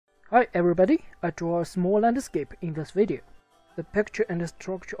Hi everybody, I draw a small landscape in this video. The picture and the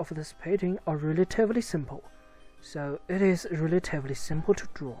structure of this painting are relatively simple, so it is relatively simple to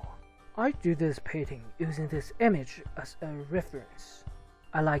draw. I do this painting using this image as a reference.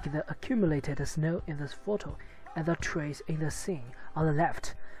 I like the accumulated snow in this photo and the trees in the scene on the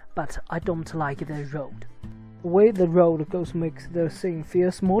left, but I don't like the road. The way the road goes makes the scene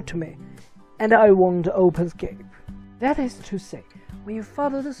feel small to me, and I want open scape. That is to say, when you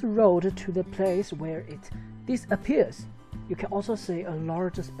follow this road to the place where it disappears, you can also see a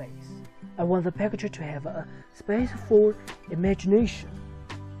large space. I want the picture to have a space for imagination.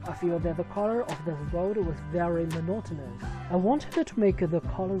 I feel that the color of the road was very monotonous. I wanted to make the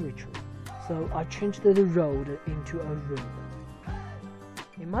color richer, so I changed the road into a room.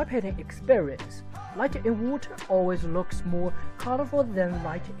 In my painting experience, light in water always looks more colorful than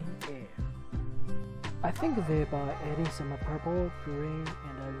light in air. I think thereby adding some purple, green,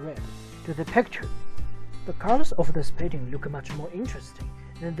 and red to the picture. The colors of this painting look much more interesting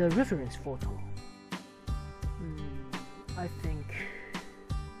than the reference photo. I think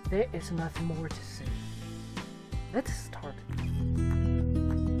there is nothing more to say. Let's start.